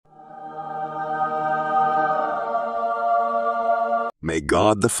May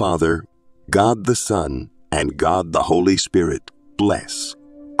God the Father, God the Son, and God the Holy Spirit bless,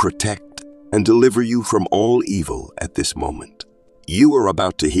 protect, and deliver you from all evil at this moment. You are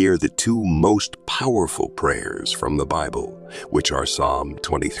about to hear the two most powerful prayers from the Bible, which are Psalm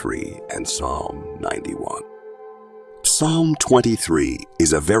 23 and Psalm 91. Psalm 23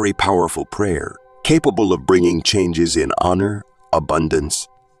 is a very powerful prayer, capable of bringing changes in honor, abundance,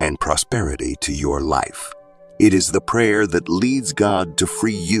 and prosperity to your life. It is the prayer that leads God to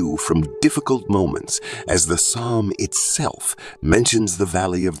free you from difficult moments, as the psalm itself mentions the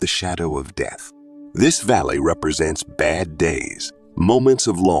valley of the shadow of death. This valley represents bad days, moments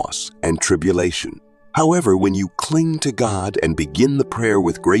of loss and tribulation. However, when you cling to God and begin the prayer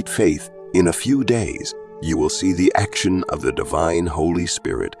with great faith, in a few days, you will see the action of the divine Holy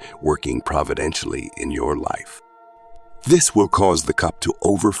Spirit working providentially in your life. This will cause the cup to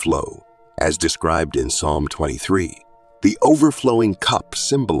overflow, as described in Psalm 23. The overflowing cup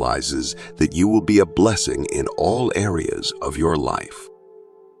symbolizes that you will be a blessing in all areas of your life.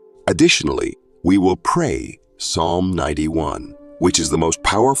 Additionally, we will pray Psalm 91, which is the most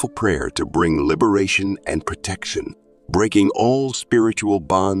powerful prayer to bring liberation and protection, breaking all spiritual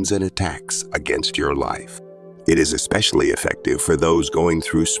bonds and attacks against your life. It is especially effective for those going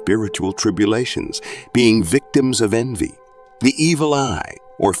through spiritual tribulations, being victims of envy, the evil eye,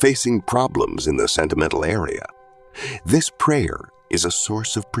 or facing problems in the sentimental area. This prayer is a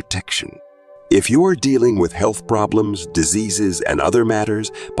source of protection. If you are dealing with health problems, diseases, and other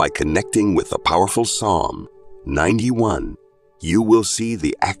matters, by connecting with the powerful Psalm 91, you will see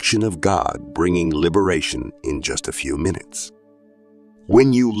the action of God bringing liberation in just a few minutes.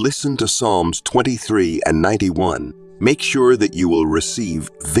 When you listen to Psalms 23 and 91, make sure that you will receive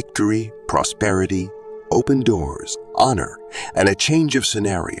victory, prosperity, open doors, honor, and a change of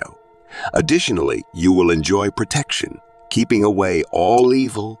scenario. Additionally, you will enjoy protection, keeping away all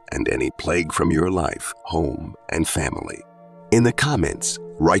evil and any plague from your life, home, and family. In the comments,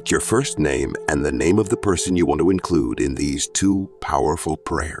 write your first name and the name of the person you want to include in these two powerful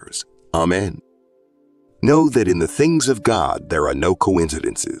prayers. Amen. Know that in the things of God there are no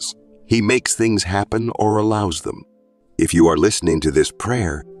coincidences. He makes things happen or allows them. If you are listening to this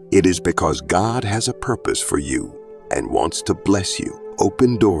prayer, it is because God has a purpose for you and wants to bless you,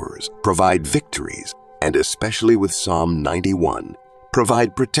 open doors, provide victories, and especially with Psalm 91,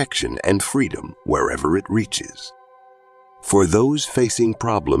 provide protection and freedom wherever it reaches. For those facing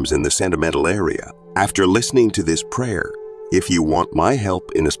problems in the sentimental area, after listening to this prayer, if you want my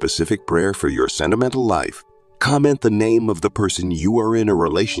help in a specific prayer for your sentimental life, comment the name of the person you are in a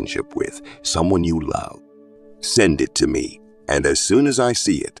relationship with, someone you love. Send it to me, and as soon as I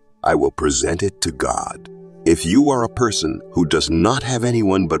see it, I will present it to God. If you are a person who does not have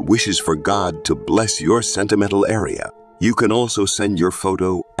anyone but wishes for God to bless your sentimental area, you can also send your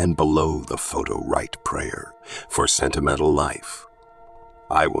photo and below the photo write prayer for sentimental life.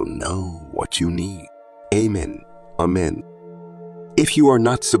 I will know what you need. Amen. Amen. If you are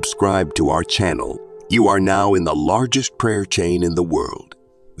not subscribed to our channel, you are now in the largest prayer chain in the world.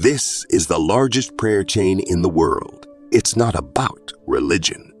 This is the largest prayer chain in the world. It's not about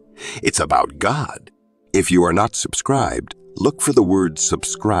religion. It's about God. If you are not subscribed, look for the word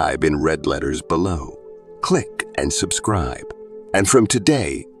subscribe in red letters below. Click and subscribe. And from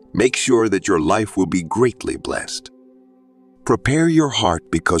today, make sure that your life will be greatly blessed. Prepare your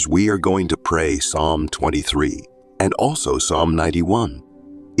heart because we are going to pray Psalm 23 and also Psalm 91.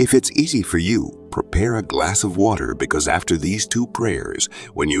 If it's easy for you, prepare a glass of water because after these two prayers,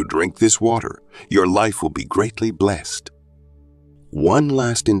 when you drink this water, your life will be greatly blessed. One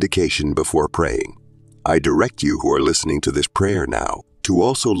last indication before praying. I direct you who are listening to this prayer now to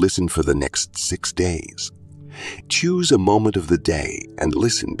also listen for the next 6 days. Choose a moment of the day and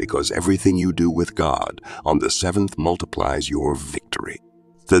listen because everything you do with God on the 7th multiplies your victory.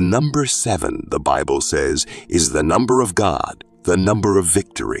 The number 7, the Bible says, is the number of God, the number of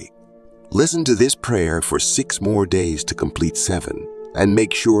victory. Listen to this prayer for 6 more days to complete 7, and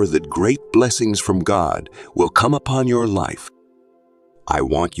make sure that great blessings from God will come upon your life. I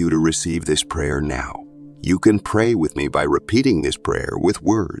want you to receive this prayer now. You can pray with me by repeating this prayer with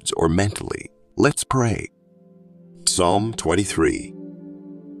words or mentally. Let's pray. Psalm 23.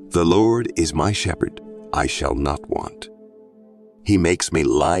 The Lord is my shepherd, I shall not want. He makes me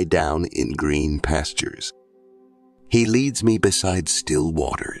lie down in green pastures. He leads me beside still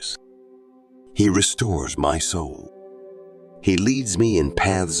waters. He restores my soul. He leads me in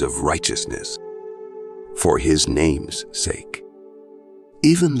paths of righteousness for his name's sake.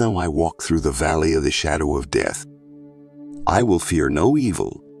 Even though I walk through the valley of the shadow of death, I will fear no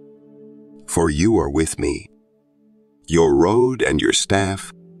evil, for you are with me. Your rod and your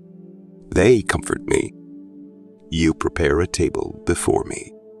staff, they comfort me. You prepare a table before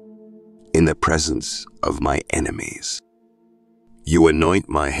me in the presence of my enemies. You anoint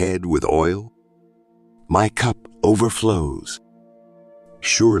my head with oil. My cup overflows.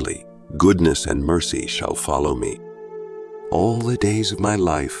 Surely goodness and mercy shall follow me all the days of my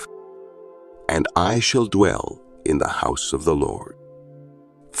life, and I shall dwell in the house of the Lord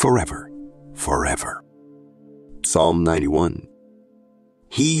forever, forever. Psalm 91.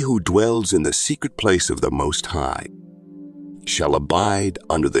 He who dwells in the secret place of the Most High shall abide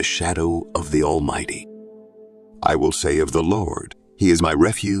under the shadow of the Almighty. I will say of the Lord, He is my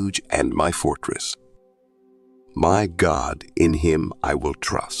refuge and my fortress. My God, in Him I will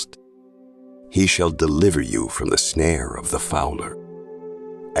trust. He shall deliver you from the snare of the fowler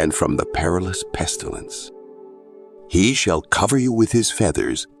and from the perilous pestilence. He shall cover you with His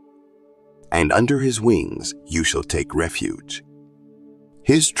feathers, and under His wings you shall take refuge.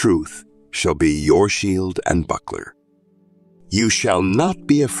 His truth shall be your shield and buckler. You shall not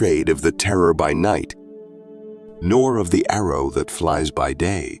be afraid of the terror by night, nor of the arrow that flies by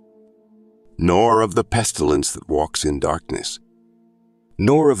day, nor of the pestilence that walks in darkness,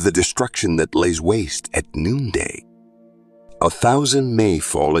 nor of the destruction that lays waste at noonday. 1,000 may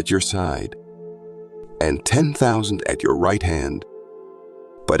fall at your side, and 10,000 at your right hand,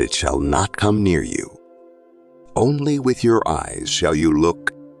 but it shall not come near you. Only with your eyes shall you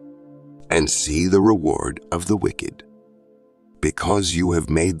look and see the reward of the wicked, because you have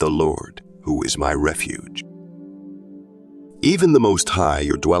made the Lord, who is my refuge, even the Most High,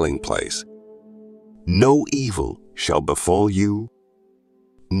 your dwelling place. No evil shall befall you,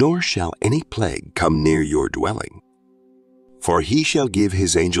 nor shall any plague come near your dwelling. For He shall give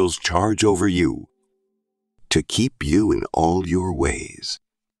His angels charge over you, to keep you in all your ways.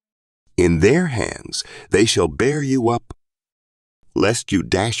 In their hands they shall bear you up, lest you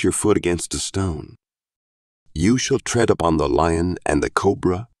dash your foot against a stone. You shall tread upon the lion and the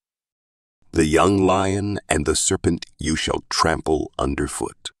cobra, the young lion and the serpent you shall trample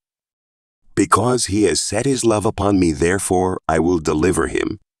underfoot. Because He has set His love upon me, therefore I will deliver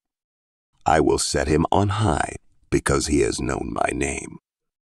him. I will set him on high, because he has known my name.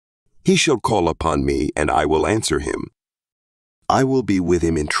 He shall call upon me, and I will answer him. I will be with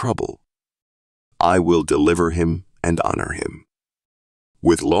him in trouble. I will deliver him and honor him.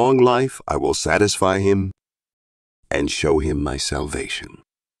 With long life I will satisfy him and show him my salvation.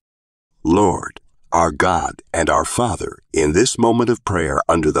 Lord, our God and our Father, in this moment of prayer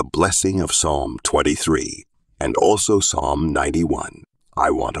under the blessing of Psalm 23 and also Psalm 91,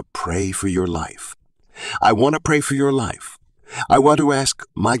 I want to pray for your life. I want to pray for your life. I want to ask,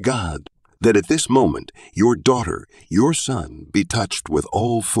 my God, that at this moment your daughter, your son, be touched with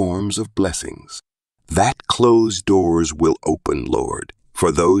all forms of blessings. That closed doors will open, Lord,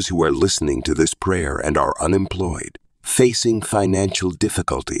 for those who are listening to this prayer and are unemployed, facing financial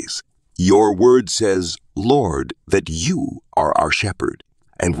difficulties. Your word says, Lord, that you are our shepherd,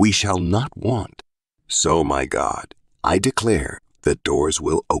 and we shall not want. So, my God, I declare that doors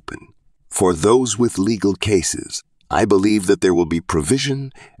will open. For those with legal cases, I believe that there will be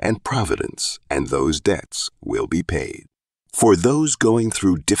provision and providence, and those debts will be paid. For those going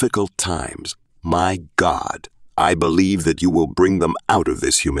through difficult times, my God, I believe that you will bring them out of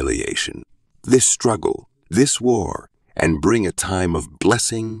this humiliation, this struggle, this war, and bring a time of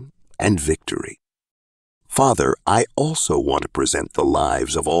blessing and victory. Father, I also want to present the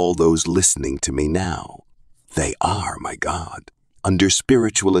lives of all those listening to me now. They are, my God, under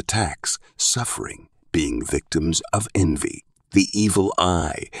spiritual attacks, suffering, being victims of envy, the evil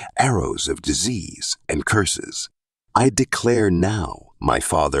eye, arrows of disease, and curses. I declare now, my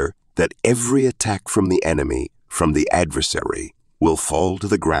Father, that every attack from the enemy, from the adversary, will fall to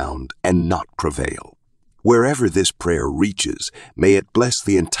the ground and not prevail. Wherever this prayer reaches, may it bless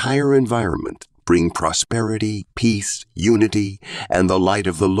the entire environment, bring prosperity, peace, unity, and the light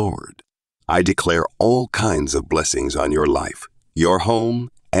of the Lord. I declare all kinds of blessings on your life, your home,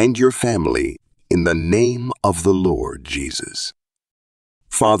 and your family in the name of the Lord Jesus.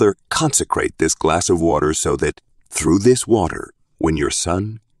 Father, consecrate this glass of water so that through this water, when your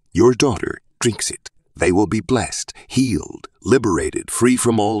son, your daughter drinks it, they will be blessed, healed, liberated, free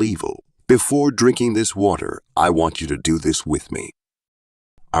from all evil. Before drinking this water, I want you to do this with me.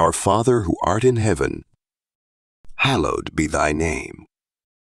 Our Father who art in heaven, hallowed be thy name.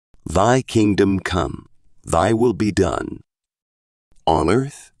 Thy kingdom come, thy will be done, on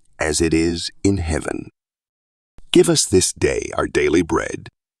earth as it is in heaven. Give us this day our daily bread,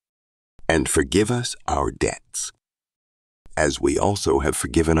 and forgive us our debts, as we also have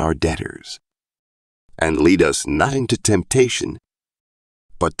forgiven our debtors. and lead us not into temptation,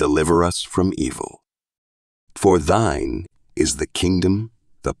 but deliver us from evil. For thine is the kingdom,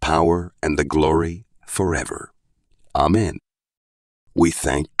 the power, and the glory forever. Amen. We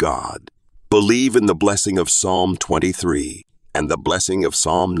thank God. Believe in the blessing of Psalm 23 and the blessing of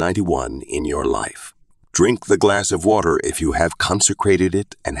Psalm 91 in your life. Drink the glass of water if you have consecrated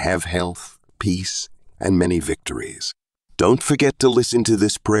it and have health, peace, and many victories. Don't forget to listen to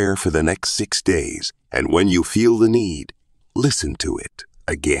this prayer for the next 6 days, and when you feel the need, listen to it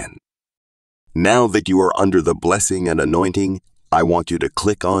again. Now that you are under the blessing and anointing, I want you to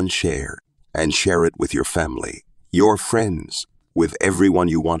click on share and share it with your family, your friends, with everyone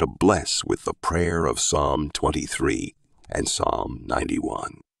you want to bless with the prayer of Psalm 23 and Psalm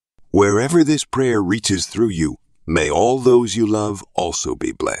 91. Wherever this prayer reaches through you, may all those you love also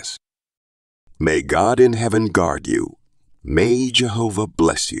be blessed. May God in heaven guard you. May Jehovah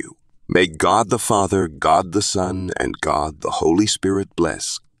bless you. May God the Father, God the Son, and God the Holy Spirit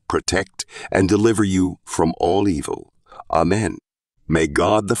bless, protect, and deliver you from all evil. Amen. May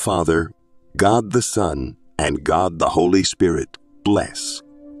God the Father, God the Son, and God the Holy Spirit bless,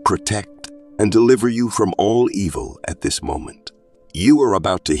 protect, and deliver you from all evil at this moment. You are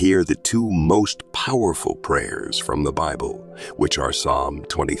about to hear the two most powerful prayers from the Bible, which are Psalm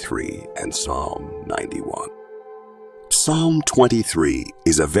 23 and Psalm 91. Psalm 23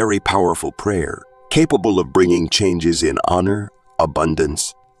 is a very powerful prayer, capable of bringing changes in honor,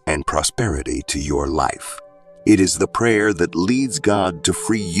 abundance, and prosperity to your life. It is the prayer that leads God to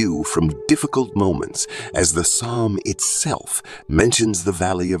free you from difficult moments, as the psalm itself mentions the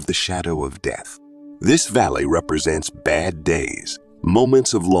valley of the shadow of death. This valley represents bad days,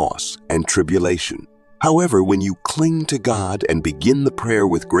 moments of loss, and tribulation. However, when you cling to God and begin the prayer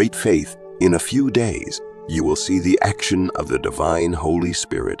with great faith, in a few days, you will see the action of the divine Holy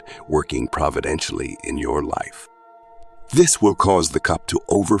Spirit working providentially in your life. This will cause the cup to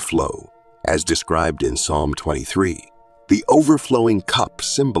overflow, as described in Psalm 23. The overflowing cup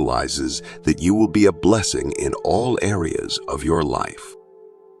symbolizes that you will be a blessing in all areas of your life.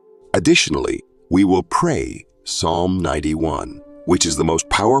 Additionally, we will pray Psalm 91, which is the most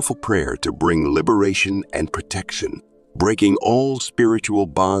powerful prayer to bring liberation and protection, breaking all spiritual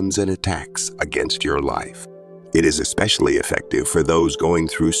bonds and attacks against your life. It is especially effective for those going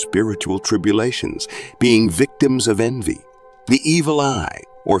through spiritual tribulations, being victims of envy, the evil eye,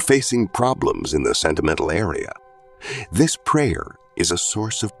 or facing problems in the sentimental area. This prayer is a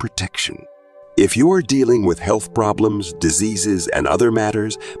source of protection. If you are dealing with health problems, diseases, and other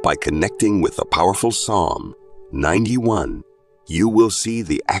matters, by connecting with the powerful Psalm 91, you will see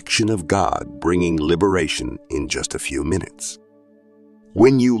the action of God bringing liberation in just a few minutes.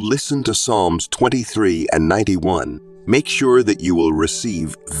 When you listen to Psalms 23 and 91, make sure that you will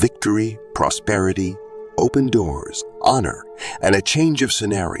receive victory, prosperity, open doors, honor, and a change of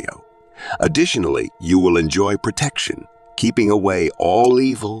scenario. Additionally, you will enjoy protection, keeping away all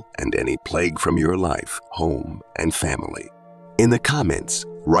evil and any plague from your life, home, and family. In the comments,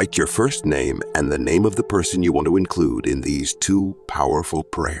 write your first name and the name of the person you want to include in these two powerful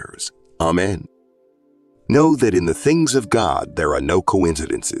prayers. Amen. Know that in the things of God there are no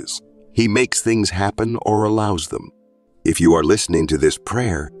coincidences. He makes things happen or allows them. If you are listening to this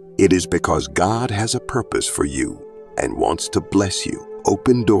prayer, it is because God has a purpose for you and wants to bless you,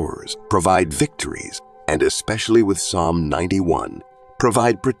 open doors, provide victories, and especially with Psalm 91,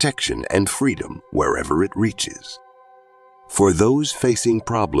 provide protection and freedom wherever it reaches. For those facing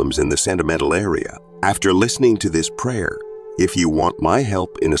problems in the sentimental area, after listening to this prayer, if you want my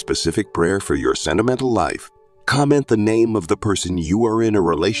help in a specific prayer for your sentimental life, comment the name of the person you are in a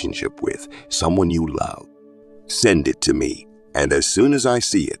relationship with, someone you love. Send it to me, and as soon as I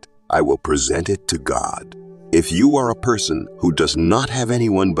see it, I will present it to God. If you are a person who does not have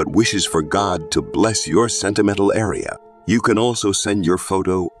anyone but wishes for God to bless your sentimental area, you can also send your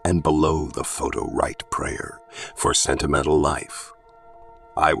photo and below the photo write prayer for sentimental life.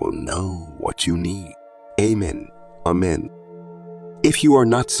 I will know what you need. Amen. Amen. If you are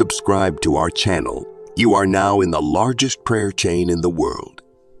not subscribed to our channel, you are now in the largest prayer chain in the world.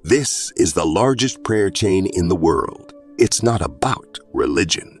 This is the largest prayer chain in the world. It's not about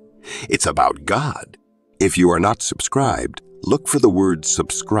religion. It's about God. If you are not subscribed, look for the word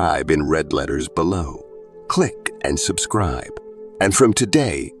subscribe in red letters below. Click and subscribe. And from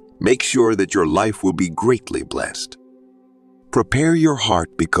today, make sure that your life will be greatly blessed. Prepare your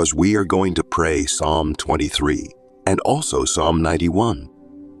heart because we are going to pray Psalm 23 and also Psalm 91.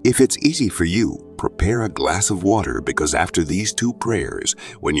 If it's easy for you, prepare a glass of water because after these two prayers,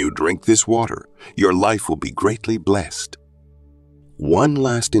 when you drink this water, your life will be greatly blessed. One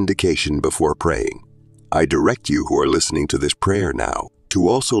last indication before praying. I direct you who are listening to this prayer now to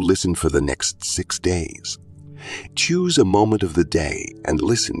also listen for the next 6 days. Choose a moment of the day and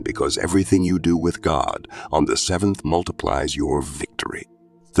listen, because everything you do with God on the 7th multiplies your victory.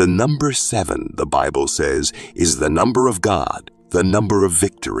 The number 7, the Bible says, is the number of God, the number of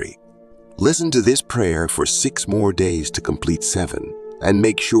victory. Listen to this prayer for 6 more days to complete 7, and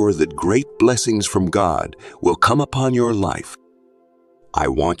make sure that great blessings from God will come upon your life. I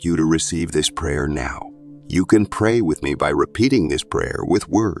want you to receive this prayer now. You can pray with me by repeating this prayer with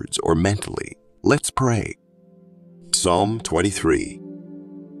words or mentally. Let's pray. Psalm 23.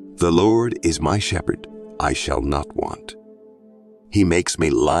 The Lord is my shepherd, I shall not want. He makes me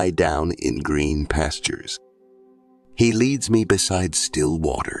lie down in green pastures. He leads me beside still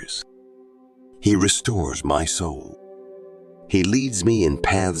waters. He restores my soul. He leads me in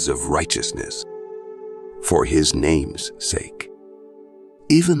paths of righteousness for his name's sake.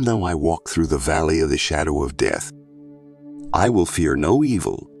 Even though I walk through the valley of the shadow of death, I will fear no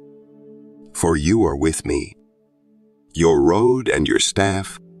evil, for you are with me. Your rod and your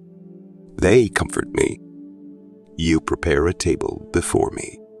staff, they comfort me. You prepare a table before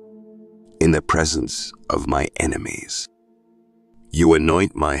me in the presence of my enemies. You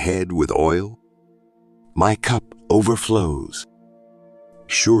anoint my head with oil. My cup overflows.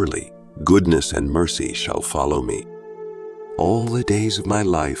 Surely goodness and mercy shall follow me all the days of my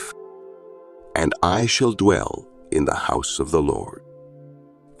life, and I shall dwell in the house of the Lord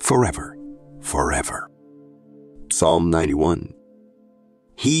forever, forever. Psalm 91.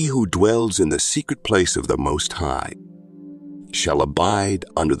 He who dwells in the secret place of the Most High shall abide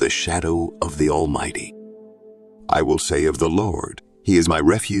under the shadow of the Almighty. I will say of the Lord, He is my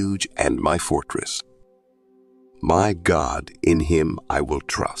refuge and my fortress. My God, in Him I will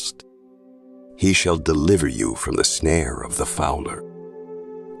trust. He shall deliver you from the snare of the fowler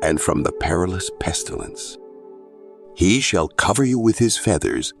and from the perilous pestilence. He shall cover you with His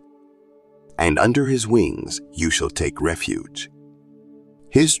feathers, and under His wings you shall take refuge.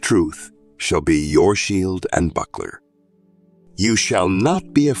 His truth shall be your shield and buckler. You shall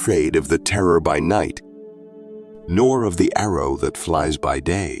not be afraid of the terror by night, nor of the arrow that flies by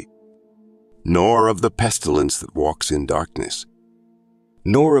day, nor of the pestilence that walks in darkness,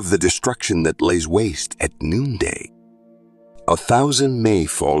 nor of the destruction that lays waste at noonday. 1,000 may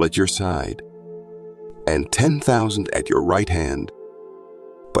fall at your side, and 10,000 at your right hand,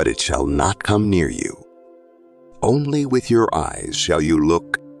 but it shall not come near you. Only with your eyes shall you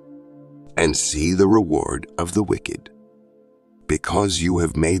look and see the reward of the wicked, because you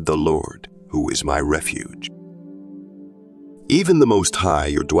have made the Lord, who is my refuge, even the Most High,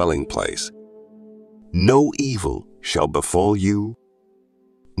 your dwelling place. No evil shall befall you,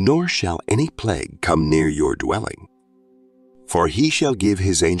 nor shall any plague come near your dwelling. For He shall give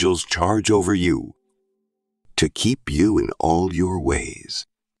His angels charge over you, to keep you in all your ways.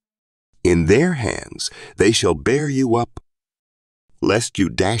 In their hands they shall bear you up, lest you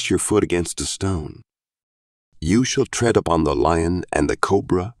dash your foot against a stone. You shall tread upon the lion and the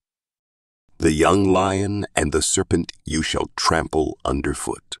cobra, the young lion and the serpent you shall trample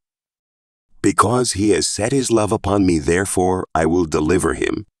underfoot. Because He has set His love upon me, therefore I will deliver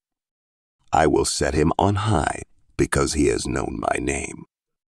him. I will set him on high, because he has known my name.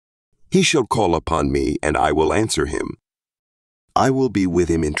 He shall call upon me, and I will answer him. I will be with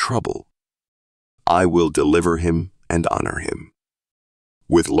him in trouble. I will deliver him and honor him.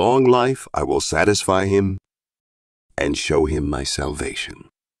 With long life I will satisfy him and show him my salvation.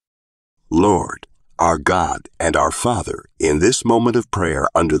 Lord, our God and our Father, in this moment of prayer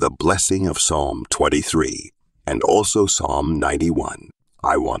under the blessing of Psalm 23 and also Psalm 91,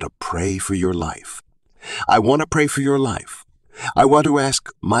 I want to pray for your life. I want to pray for your life. I want to ask,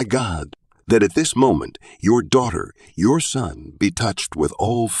 my God, that at this moment your daughter, your son, be touched with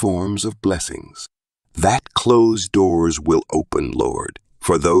all forms of blessings. That closed doors will open, Lord,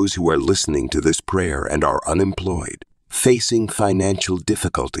 for those who are listening to this prayer and are unemployed, facing financial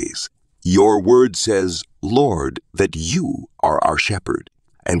difficulties. Your word says, Lord, that you are our shepherd,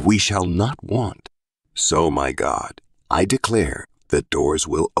 and we shall not want. So, my God, I declare that doors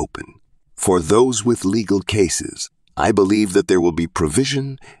will open. For those with legal cases, I believe that there will be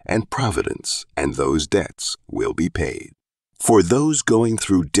provision and providence, and those debts will be paid. For those going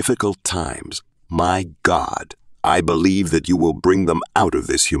through difficult times, my God, I believe that you will bring them out of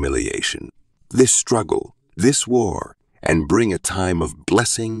this humiliation, this struggle, this war, and bring a time of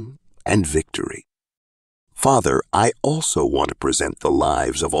blessing and victory. Father, I also want to present the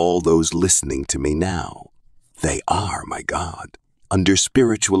lives of all those listening to me now. They are, my God, under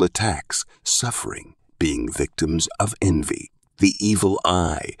spiritual attacks, suffering, being victims of envy. the evil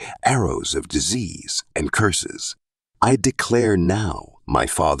eye, arrows of disease and curses. I declare now, my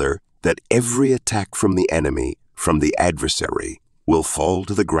Father, that every attack from the enemy, from the adversary, will fall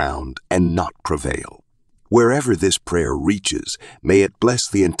to the ground and not prevail. Wherever this prayer reaches, may it bless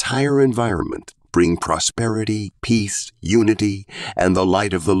the entire environment, bring prosperity, peace, unity, and the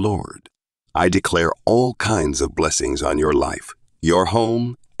light of the Lord. I declare all kinds of blessings on your life, your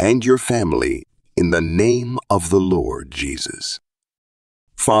home, and your family in the name of the Lord Jesus.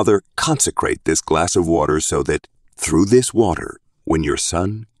 Father, consecrate this glass of water so that through this water, when your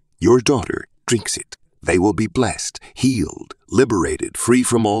son, your daughter drinks it, they will be blessed, healed, liberated, free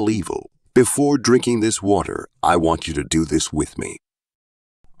from all evil. Before drinking this water, I want you to do this with me.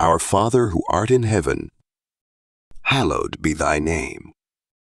 Our Father who art in heaven, hallowed be thy name.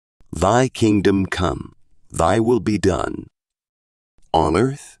 Thy kingdom come, thy will be done, on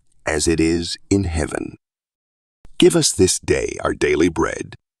earth as it is in heaven. Give us this day our daily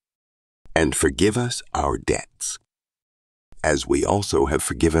bread, and forgive us our debts, as we also have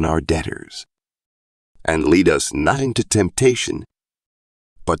forgiven our debtors. And lead us not into temptation,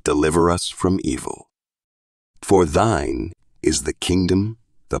 but deliver us from evil. For thine is the kingdom,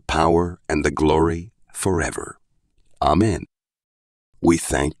 the power, and the glory forever. Amen. We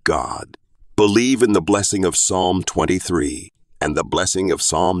thank God. Believe in the blessing of Psalm 23 and the blessing of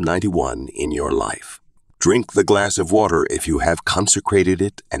Psalm 91 in your life. Drink the glass of water if you have consecrated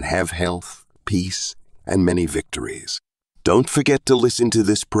it and have health, peace, and many victories. Don't forget to listen to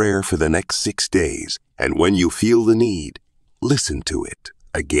this prayer for the next 6 days, and when you feel the need, listen to it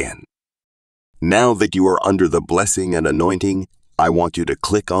again. Now that you are under the blessing and anointing, I want you to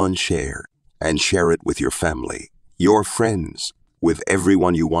click on share and share it with your family, your friends, with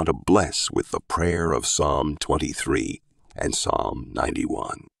everyone you want to bless with the prayer of Psalm 23 and Psalm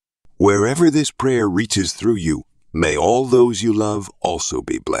 91. Wherever this prayer reaches through you, may all those you love also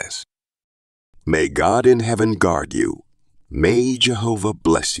be blessed. May God in heaven guard you. May Jehovah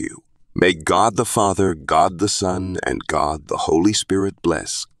bless you. May God the Father, God the Son, and God the Holy Spirit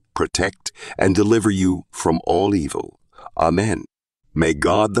bless, protect, and deliver you from all evil. Amen. May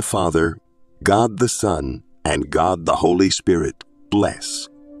God the Father, God the Son, and God the Holy Spirit bless,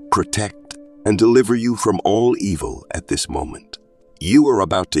 protect, and deliver you from all evil at this moment. You are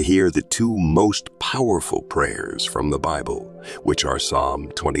about to hear the two most powerful prayers from the Bible, which are Psalm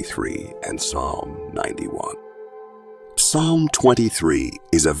 23 and Psalm 91. Psalm 23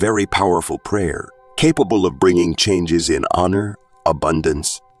 is a very powerful prayer, capable of bringing changes in honor,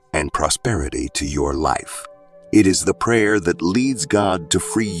 abundance, and prosperity to your life. It is the prayer that leads God to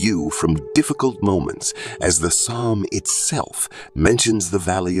free you from difficult moments, as the psalm itself mentions the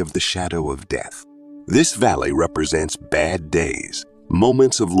valley of the shadow of death. This valley represents bad days,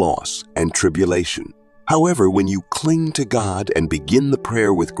 moments of loss and tribulation. However, when you cling to God and begin the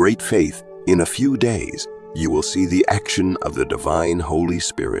prayer with great faith, in a few days, you will see the action of the divine Holy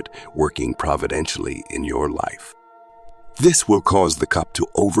Spirit working providentially in your life. This will cause the cup to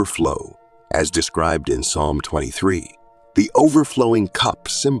overflow, as described in Psalm 23. The overflowing cup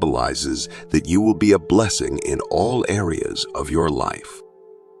symbolizes that you will be a blessing in all areas of your life.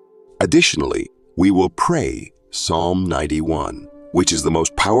 Additionally, we will pray Psalm 91, which is the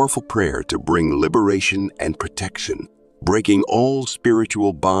most powerful prayer to bring liberation and protection, breaking all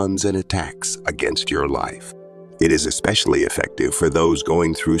spiritual bonds and attacks against your life. It is especially effective for those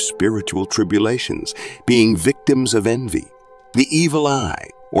going through spiritual tribulations, being victims of envy, the evil eye,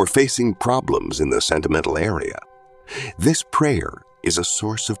 or facing problems in the sentimental area. This prayer is a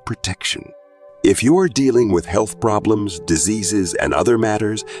source of protection. If you are dealing with health problems, diseases, and other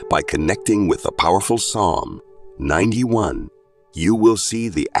matters, by connecting with the powerful Psalm 91, you will see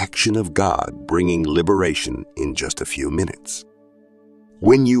the action of God bringing liberation in just a few minutes.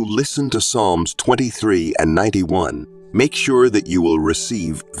 When you listen to Psalms 23 and 91, make sure that you will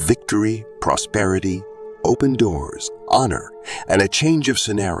receive victory, prosperity, open doors, honor, and a change of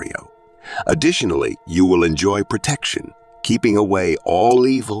scenario. Additionally, you will enjoy protection, keeping away all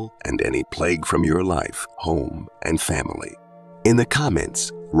evil and any plague from your life, home, and family. In the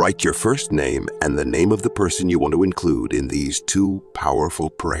comments, write your first name and the name of the person you want to include in these two powerful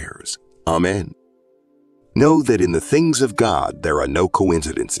prayers. Amen. Know that in the things of God there are no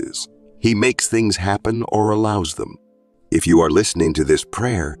coincidences. He makes things happen or allows them. If you are listening to this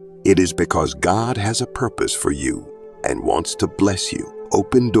prayer, it is because God has a purpose for you and wants to bless you,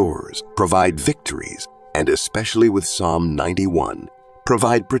 open doors, provide victories, and especially with Psalm 91,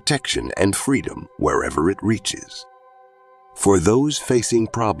 provide protection and freedom wherever it reaches. For those facing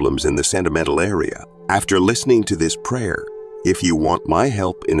problems in the sentimental area, after listening to this prayer, if you want my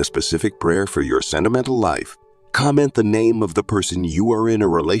help in a specific prayer for your sentimental life, Comment the name of the person you are in a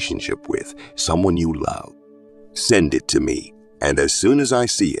relationship with, someone you love. Send it to me, and as soon as I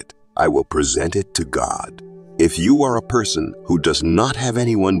see it, I will present it to God. If you are a person who does not have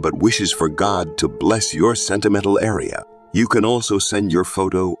anyone but wishes for God to bless your sentimental area, you can also send your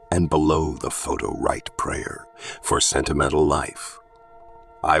photo and below the photo write prayer for sentimental life.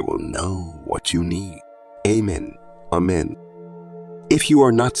 I will know what you need. Amen. Amen. If you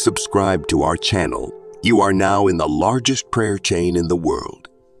are not subscribed to our channel, you are now in the largest prayer chain in the world.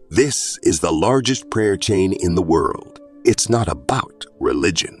 This is the largest prayer chain in the world. It's not about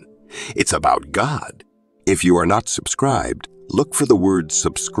religion. It's about God. If you are not subscribed, look for the word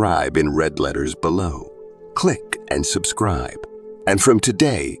subscribe in red letters below. Click and subscribe. And from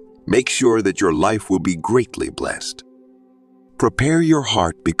today, make sure that your life will be greatly blessed. Prepare your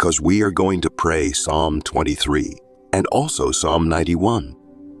heart because we are going to pray Psalm 23 and also Psalm 91.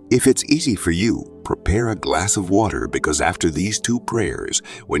 If it's easy for you, prepare a glass of water because after these two prayers,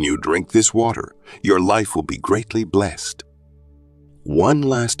 when you drink this water, your life will be greatly blessed. One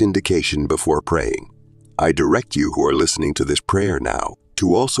last indication before praying. I direct you who are listening to this prayer now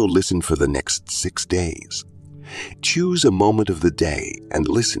to also listen for the next 6 days. Choose a moment of the day and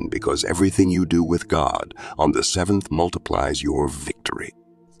listen because everything you do with God on the 7th multiplies your victory.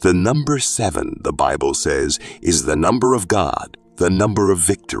 The number 7, the Bible says, is the number of God, the number of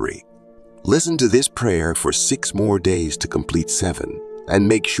victory. Listen to this prayer for 6 more days to complete 7 and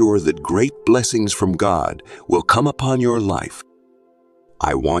make sure that great blessings from God will come upon your life.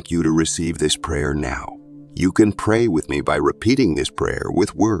 I want you to receive this prayer now. You can pray with me by repeating this prayer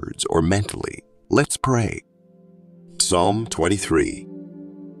with words or mentally. Let's pray. Psalm 23.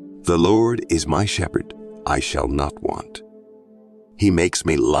 The Lord is my shepherd, I shall not want. He makes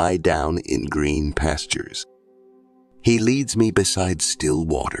me lie down in green pastures. He leads me beside still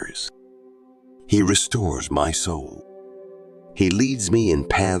waters. He restores my soul. He leads me in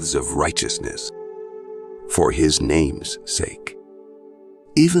paths of righteousness for his name's sake.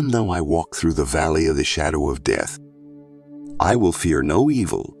 Even though I walk through the valley of the shadow of death, I will fear no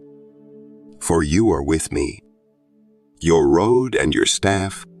evil, for you are with me. Your rod and your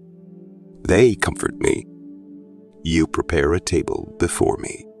staff, they comfort me. You prepare a table before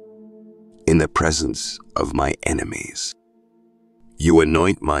me in the presence of my enemies. You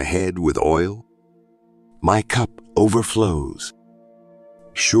anoint my head with oil. My cup overflows.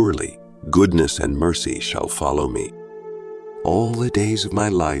 Surely goodness and mercy shall follow me all the days of my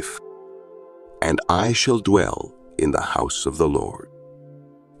life, and I shall dwell in the house of the Lord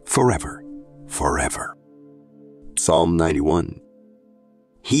forever, forever. Psalm 91.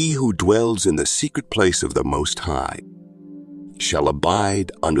 He who dwells in the secret place of the Most High shall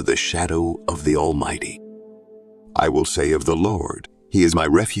abide under the shadow of the Almighty. I will say of the Lord, He is my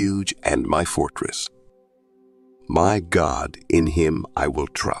refuge and my fortress. My God, in Him I will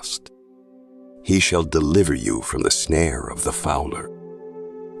trust. He shall deliver you from the snare of the fowler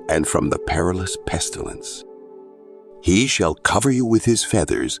and from the perilous pestilence. He shall cover you with His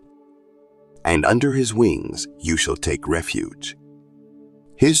feathers, and under His wings you shall take refuge.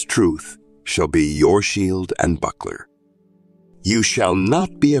 His truth shall be your shield and buckler. You shall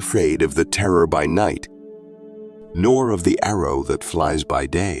not be afraid of the terror by night, nor of the arrow that flies by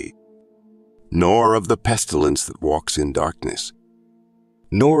day, nor of the pestilence that walks in darkness,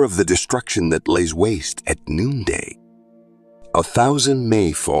 nor of the destruction that lays waste at noonday. 1,000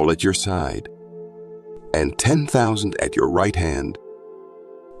 may fall at your side, and 10,000 at your right hand,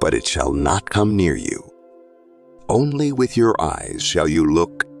 but it shall not come near you. Only with your eyes shall you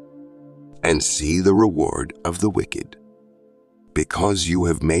look and see the reward of the wicked, because you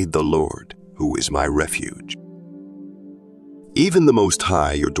have made the Lord, who is my refuge, even the Most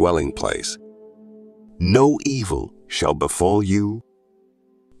High your dwelling place. No evil shall befall you,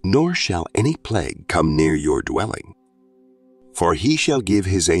 nor shall any plague come near your dwelling. For He shall give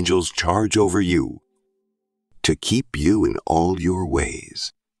His angels charge over you, to keep you in all your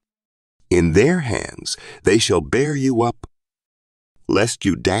ways. In their hands they shall bear you up, lest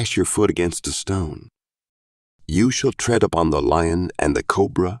you dash your foot against a stone. You shall tread upon the lion and the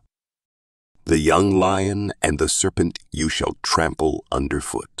cobra, the young lion and the serpent you shall trample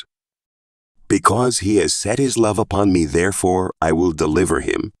underfoot. Because He has set His love upon me, therefore I will deliver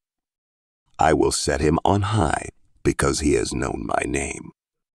him. I will set him on high, because he has known my name.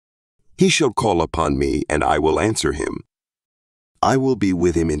 He shall call upon me, and I will answer him. I will be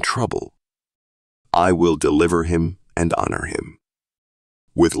with him in trouble. I will deliver him and honor him.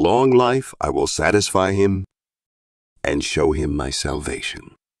 With long life I will satisfy him and show him my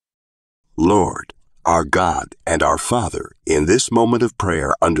salvation. Lord, our God and our Father, in this moment of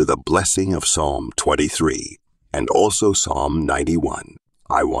prayer under the blessing of Psalm 23, and also Psalm 91.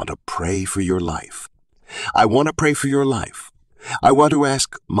 I want to pray for your life. I want to pray for your life. I want to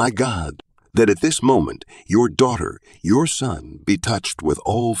ask my God that at this moment your daughter, your son, be touched with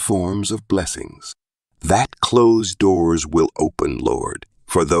all forms of blessings. That closed doors will open, Lord,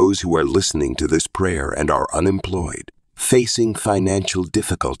 for those who are listening to this prayer and are unemployed, facing financial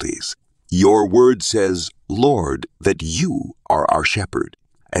difficulties. Your word says, Lord, that you are our shepherd,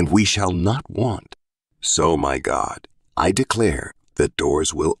 and we shall not want. So, my God, I declare that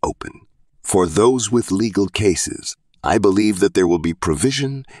doors will open. For those with legal cases, I believe that there will be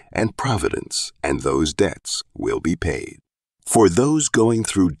provision and providence, and those debts will be paid. For those going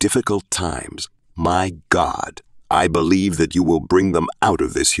through difficult times, my God, I believe that you will bring them out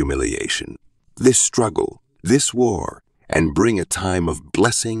of this humiliation, this struggle, this war, and bring a time of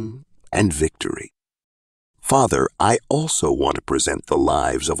blessing and victory. Father, I also want to present the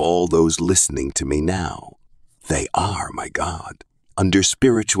lives of all those listening to me now. They are, my God, under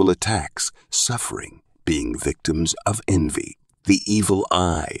spiritual attacks, suffering, being victims of envy, the evil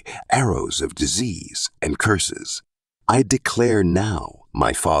eye, arrows of disease, and curses. I declare now,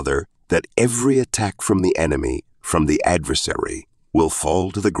 my Father, that every attack from the enemy, from the adversary, will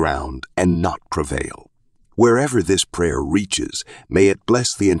fall to the ground and not prevail. Wherever this prayer reaches, may it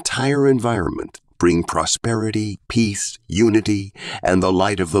bless the entire environment, bring prosperity, peace, unity, and the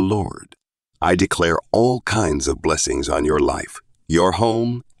light of the Lord. I declare all kinds of blessings on your life, your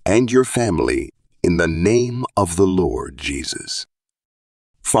home, and your family in the name of the Lord Jesus.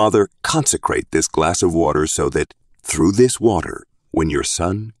 Father, consecrate this glass of water so that through this water, when your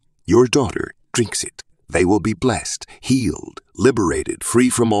son, your daughter drinks it, they will be blessed, healed, liberated, free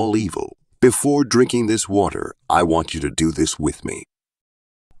from all evil. Before drinking this water, I want you to do this with me.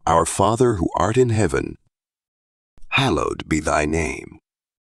 Our Father who art in heaven, hallowed be thy name.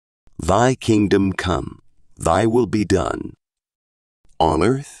 Thy kingdom come, thy will be done, on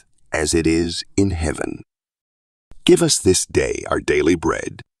earth as it is in heaven. Give us this day our daily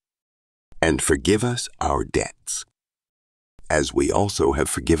bread, and forgive us our debts, as we also have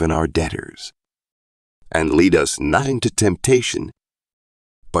forgiven our debtors. And lead us not into temptation,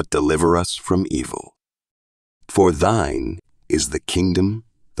 but deliver us from evil. For thine is the kingdom,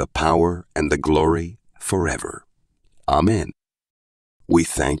 the power, and the glory forever. Amen. We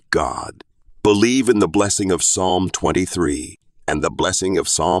thank God. Believe in the blessing of Psalm 23 and the blessing of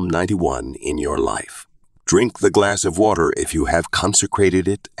Psalm 91 in your life. Drink the glass of water if you have consecrated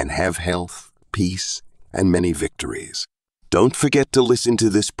it and have health, peace, and many victories. Don't forget to listen to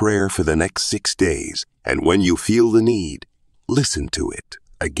this prayer for the next 6 days, and when you feel the need, listen to it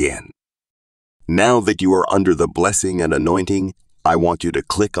again. Now that you are under the blessing and anointing, I want you to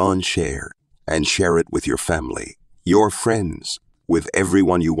click on share and share it with your family, your friends, with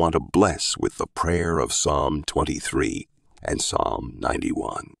everyone you want to bless with the prayer of Psalm 23 and Psalm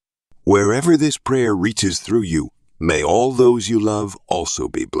 91. Wherever this prayer reaches through you, may all those you love also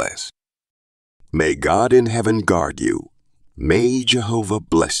be blessed. May God in heaven guard you. May Jehovah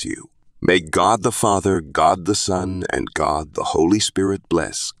bless you. May God the Father, God the Son, and God the Holy Spirit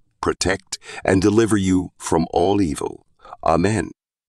bless, protect, and deliver you from all evil. Amen.